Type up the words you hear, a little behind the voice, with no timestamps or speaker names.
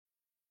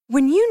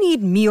When you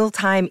need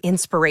mealtime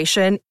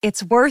inspiration,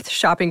 it's worth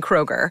shopping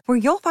Kroger, where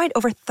you'll find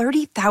over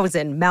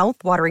 30,000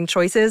 mouth-watering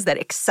choices that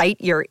excite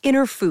your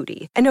inner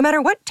foodie. And no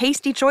matter what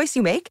tasty choice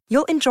you make,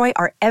 you'll enjoy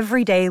our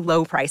everyday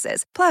low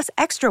prices, plus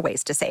extra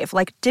ways to save,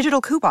 like digital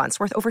coupons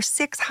worth over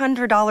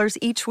 $600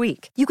 each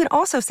week. You can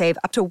also save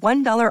up to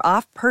 $1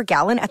 off per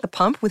gallon at the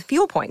pump with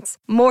fuel points.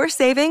 More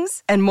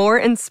savings and more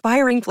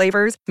inspiring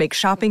flavors make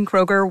shopping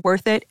Kroger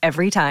worth it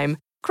every time.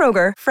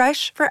 Kroger,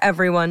 fresh for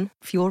everyone.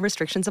 Fuel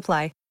restrictions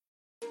apply.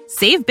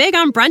 Save big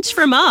on brunch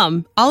for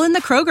mom, all in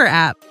the Kroger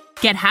app.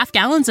 Get half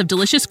gallons of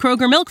delicious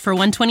Kroger milk for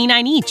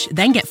 $1.29 each.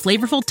 Then get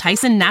flavorful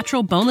Tyson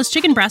natural boneless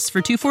chicken breasts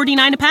for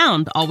 $2.49 a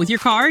pound, all with your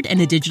card and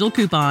a digital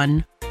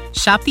coupon.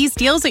 Shop these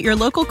deals at your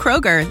local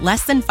Kroger,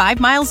 less than 5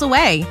 miles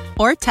away.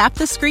 Or tap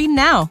the screen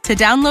now to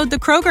download the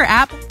Kroger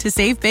app to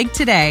save big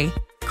today.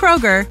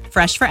 Kroger,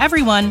 fresh for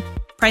everyone.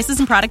 Prices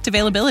and product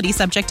availability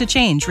subject to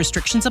change.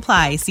 Restrictions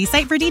apply. See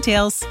site for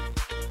details.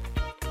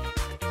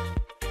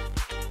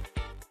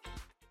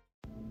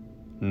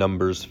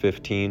 Numbers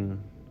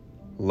 15.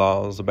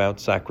 Laws about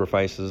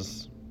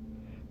sacrifices.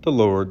 The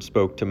Lord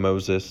spoke to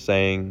Moses,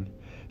 saying,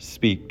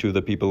 Speak to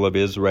the people of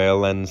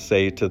Israel and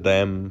say to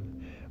them,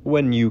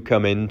 When you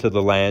come into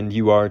the land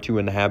you are to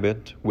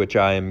inhabit, which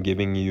I am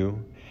giving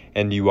you,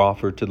 and you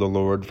offer to the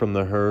Lord from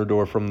the herd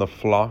or from the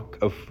flock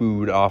a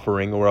food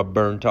offering or a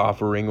burnt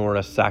offering or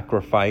a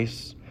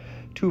sacrifice,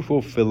 to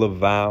fulfill a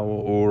vow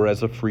or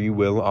as a free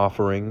will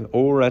offering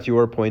or at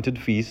your appointed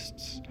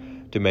feasts,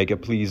 to make a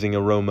pleasing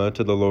aroma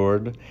to the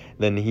Lord,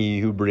 then he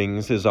who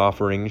brings his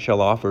offering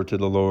shall offer to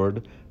the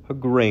Lord a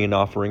grain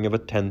offering of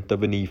 1/10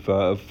 of an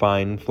ephah of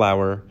fine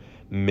flour,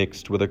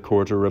 mixed with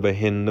 1/4 of a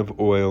hin of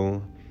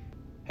oil.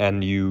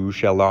 And you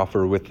shall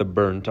offer with the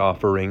burnt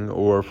offering,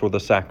 or for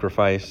the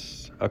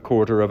sacrifice,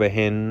 1/4 of a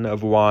hin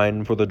of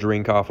wine for the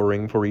drink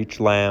offering for each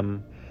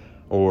lamb.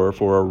 Or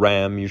for a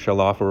ram you shall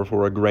offer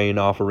for a grain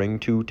offering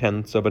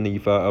 2/10 of an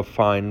ephah of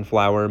fine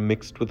flour,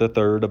 mixed with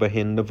 1/3 of a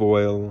hin of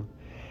oil.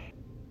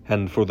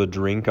 And for the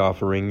drink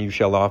offering you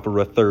shall offer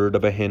 1/3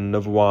 of a hin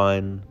of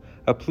wine,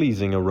 a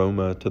pleasing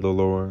aroma to the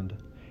Lord.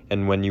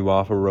 And when you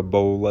offer a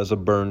bull as a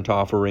burnt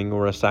offering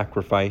or a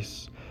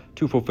sacrifice,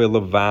 to fulfill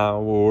a vow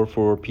or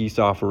for peace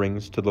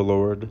offerings to the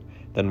Lord,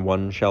 then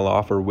one shall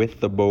offer with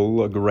the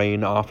bull a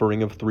grain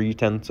offering of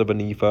 3/10 of an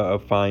ephah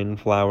of fine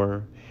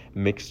flour,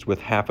 mixed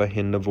with 1/2 a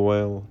hin of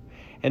oil.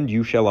 And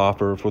you shall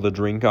offer for the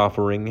drink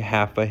offering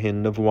 1/2 a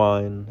hin of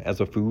wine as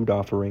a food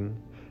offering,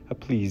 a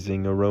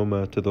pleasing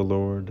aroma to the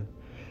Lord.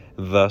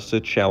 Thus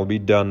it shall be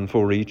done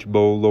for each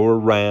bull or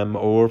ram,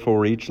 or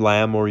for each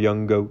lamb or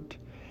young goat.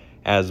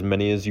 As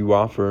many as you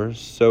offer,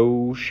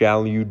 so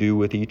shall you do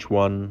with each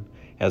one,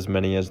 as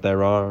many as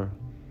there are.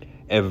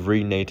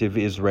 Every native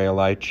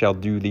Israelite shall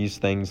do these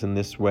things in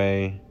this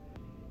way,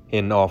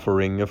 in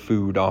offering a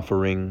food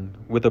offering,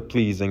 with a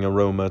pleasing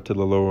aroma to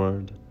the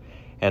Lord.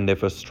 And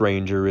if a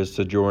stranger is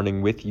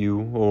sojourning with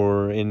you,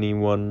 or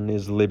anyone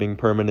is living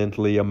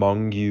permanently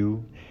among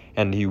you,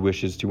 and he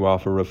wishes to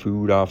offer a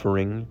food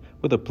offering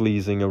with a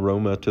pleasing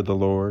aroma to the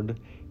Lord,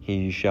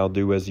 he shall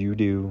do as you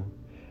do.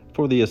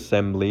 For the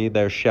assembly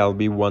there shall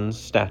be one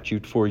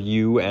statute for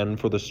you and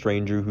for the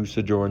stranger who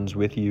sojourns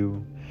with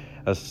you,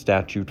 a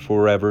statute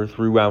forever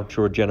throughout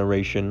your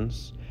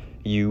generations.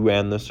 You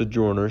and the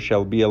sojourner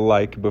shall be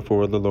alike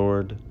before the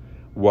Lord.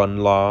 One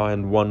law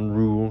and one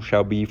rule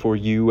shall be for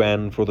you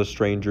and for the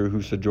stranger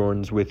who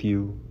sojourns with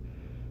you.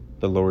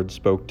 The Lord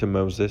spoke to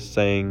Moses,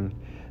 saying,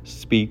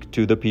 Speak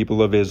to the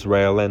people of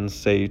Israel and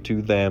say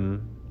to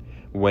them,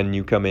 When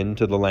you come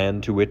into the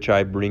land to which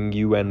I bring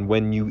you, and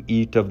when you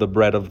eat of the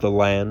bread of the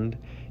land,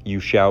 you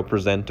shall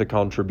present a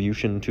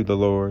contribution to the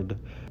Lord.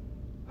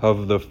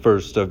 Of the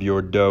first of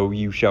your dough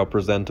you shall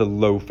present a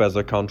loaf as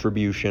a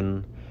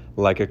contribution,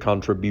 like a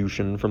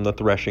contribution from the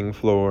threshing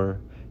floor.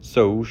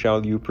 So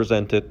shall you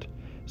present it.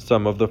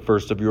 Some of the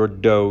first of your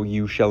dough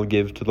you shall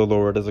give to the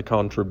Lord as a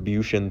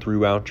contribution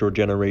throughout your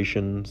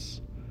generations.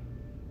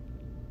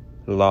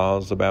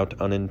 Laws about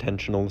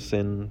unintentional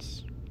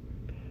sins.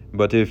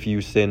 But if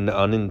you sin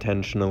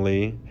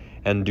unintentionally,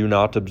 and do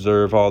not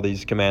observe all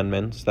these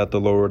commandments that the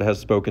Lord has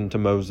spoken to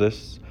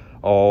Moses,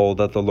 all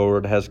that the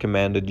Lord has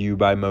commanded you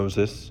by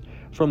Moses,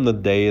 from the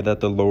day that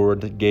the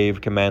Lord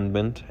gave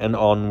commandment, and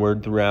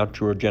onward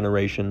throughout your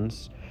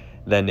generations,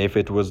 then if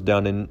it was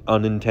done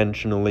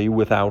unintentionally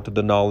without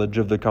the knowledge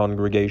of the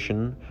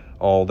congregation,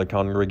 all the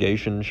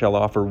congregation shall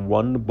offer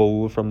one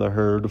bull from the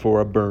herd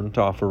for a burnt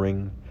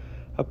offering,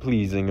 a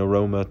pleasing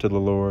aroma to the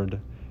Lord,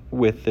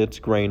 with its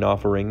grain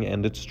offering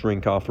and its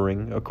drink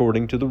offering,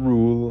 according to the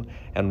rule,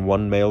 and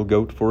one male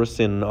goat for a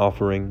sin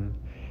offering.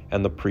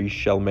 And the priest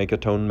shall make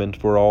atonement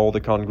for all the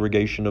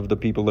congregation of the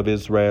people of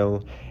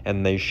Israel,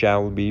 and they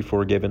shall be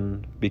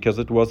forgiven, because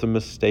it was a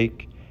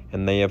mistake,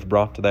 and they have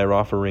brought their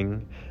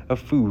offering, a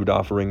food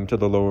offering to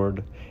the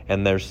Lord,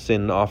 and their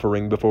sin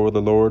offering before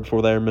the Lord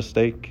for their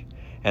mistake.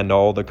 And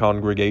all the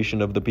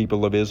congregation of the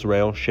people of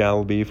Israel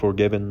shall be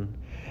forgiven,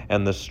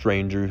 and the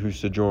stranger who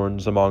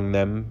sojourns among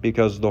them,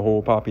 because the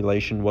whole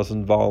population was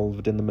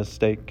involved in the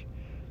mistake.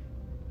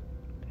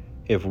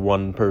 If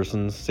one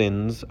person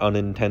sins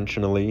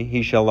unintentionally,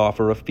 he shall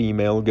offer a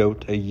female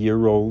goat a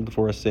year old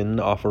for a sin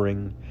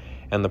offering,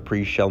 and the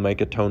priest shall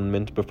make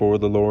atonement before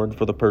the Lord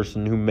for the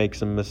person who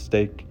makes a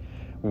mistake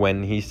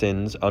when he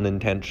sins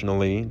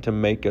unintentionally, to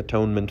make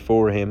atonement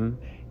for him,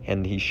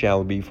 and he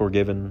shall be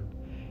forgiven.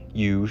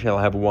 You shall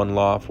have one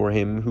law for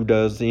him who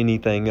does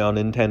anything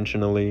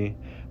unintentionally,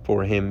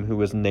 for him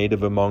who is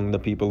native among the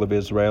people of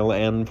Israel,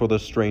 and for the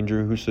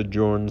stranger who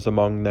sojourns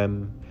among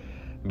them.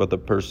 But the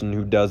person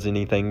who does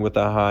anything with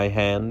a high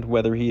hand,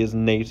 whether he is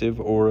native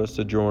or a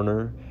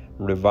sojourner,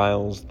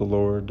 reviles the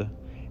Lord,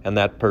 and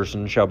that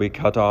person shall be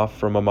cut off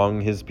from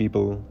among his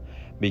people.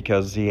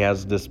 Because he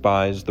has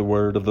despised the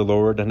word of the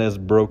Lord and has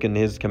broken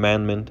his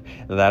commandment,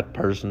 that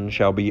person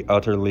shall be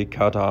utterly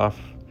cut off.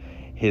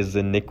 His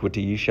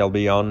iniquity shall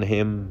be on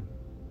him.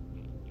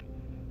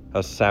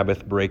 A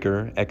Sabbath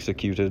breaker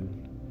executed.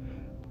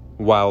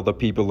 While the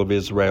people of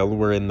Israel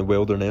were in the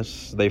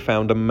wilderness, they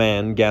found a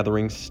man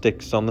gathering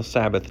sticks on the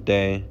Sabbath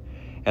day.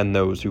 And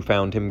those who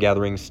found him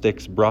gathering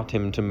sticks brought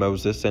him to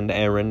Moses and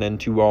Aaron and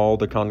to all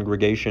the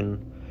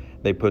congregation.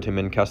 They put him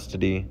in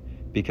custody,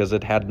 because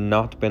it had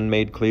not been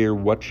made clear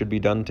what should be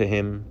done to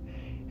him.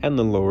 And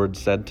the Lord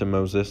said to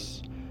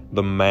Moses,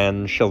 "The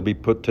man shall be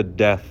put to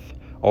death.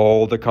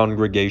 All the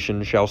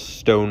congregation shall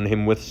stone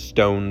him with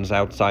stones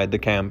outside the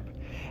camp."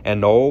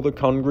 And all the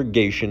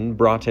congregation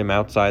brought him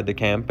outside the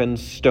camp and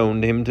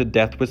stoned him to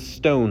death with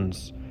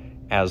stones,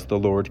 as the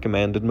Lord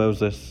commanded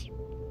Moses.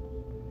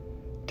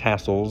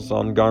 Tassels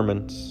on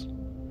garments.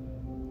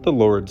 The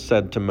Lord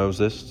said to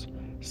Moses,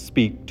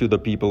 "Speak to the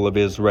people of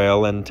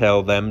Israel and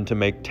tell them to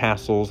make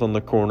tassels on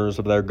the corners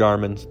of their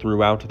garments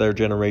throughout their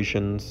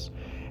generations,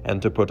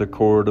 and to put a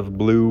cord of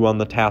blue on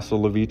the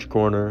tassel of each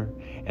corner,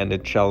 and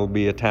it shall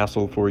be a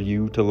tassel for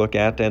you to look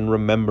at and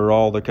remember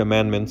all the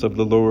commandments of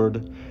the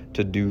Lord,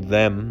 to do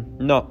them,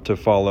 not to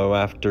follow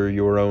after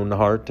your own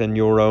heart and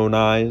your own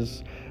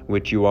eyes,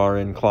 which you are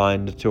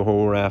inclined to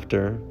whore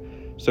after.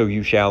 So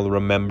you shall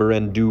remember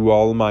and do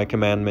all my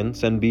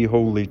commandments, and be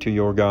holy to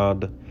your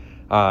God.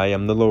 I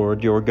am the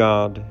Lord your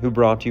God, who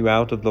brought you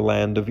out of the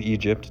land of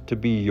Egypt to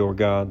be your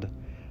God.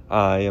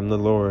 I am the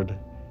Lord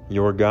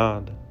your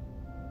God."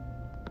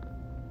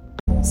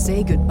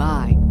 Say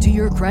goodbye to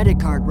your credit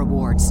card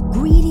rewards.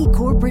 Greedy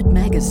corporate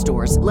mega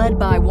stores, led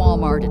by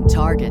Walmart and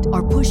Target,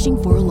 are pushing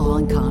for a law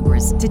in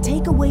Congress to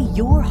take away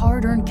your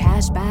hard-earned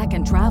cash back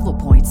and travel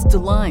points to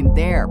line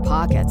their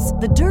pockets.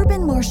 The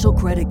Durbin-Marshall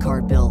credit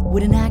card bill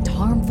would enact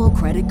harmful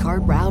credit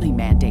card routing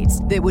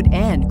mandates that would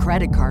end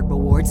credit card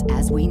rewards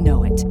as we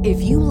know it.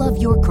 If you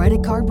love your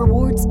credit card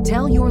rewards,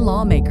 tell your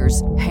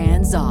lawmakers,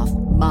 hands off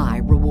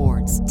my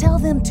rewards. Tell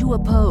them to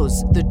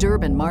oppose the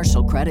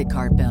Durbin-Marshall credit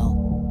card bill.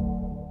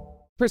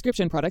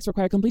 Prescription products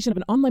require completion of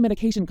an online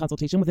medication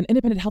consultation with an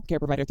independent healthcare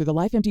provider through the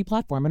LifeMD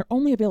platform and are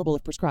only available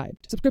if prescribed.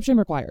 Subscription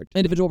required.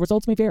 Individual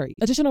results may vary.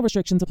 Additional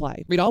restrictions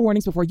apply. Read all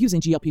warnings before using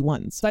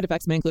GLP-1s. Side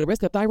effects may include a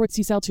risk of thyroid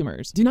C-cell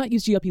tumors. Do not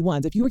use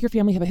GLP-1s if you or your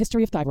family have a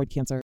history of thyroid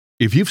cancer.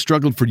 If you've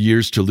struggled for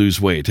years to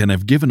lose weight and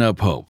have given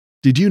up hope,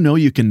 did you know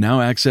you can now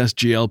access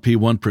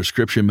GLP-1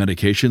 prescription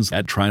medications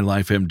at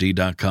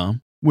TryLifeMD.com?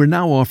 We're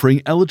now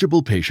offering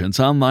eligible patients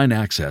online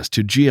access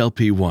to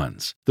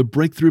GLP-1s, the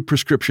breakthrough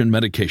prescription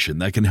medication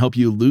that can help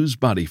you lose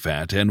body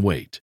fat and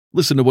weight.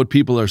 Listen to what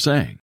people are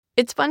saying.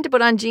 It's fun to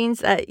put on jeans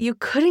that you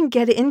couldn't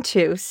get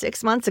into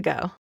 6 months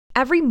ago.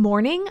 Every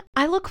morning,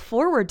 I look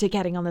forward to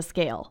getting on the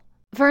scale.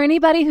 For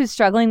anybody who's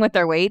struggling with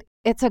their weight,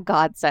 it's a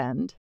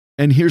godsend.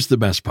 And here's the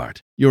best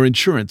part. Your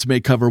insurance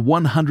may cover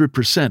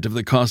 100% of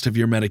the cost of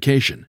your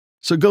medication.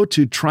 So go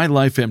to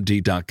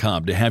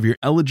TryLifeMD.com to have your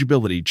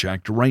eligibility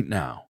checked right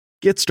now.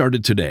 Get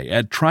started today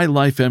at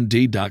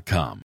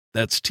TryLifeMD.com.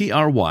 That's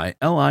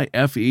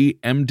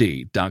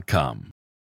TryLifeMD.com.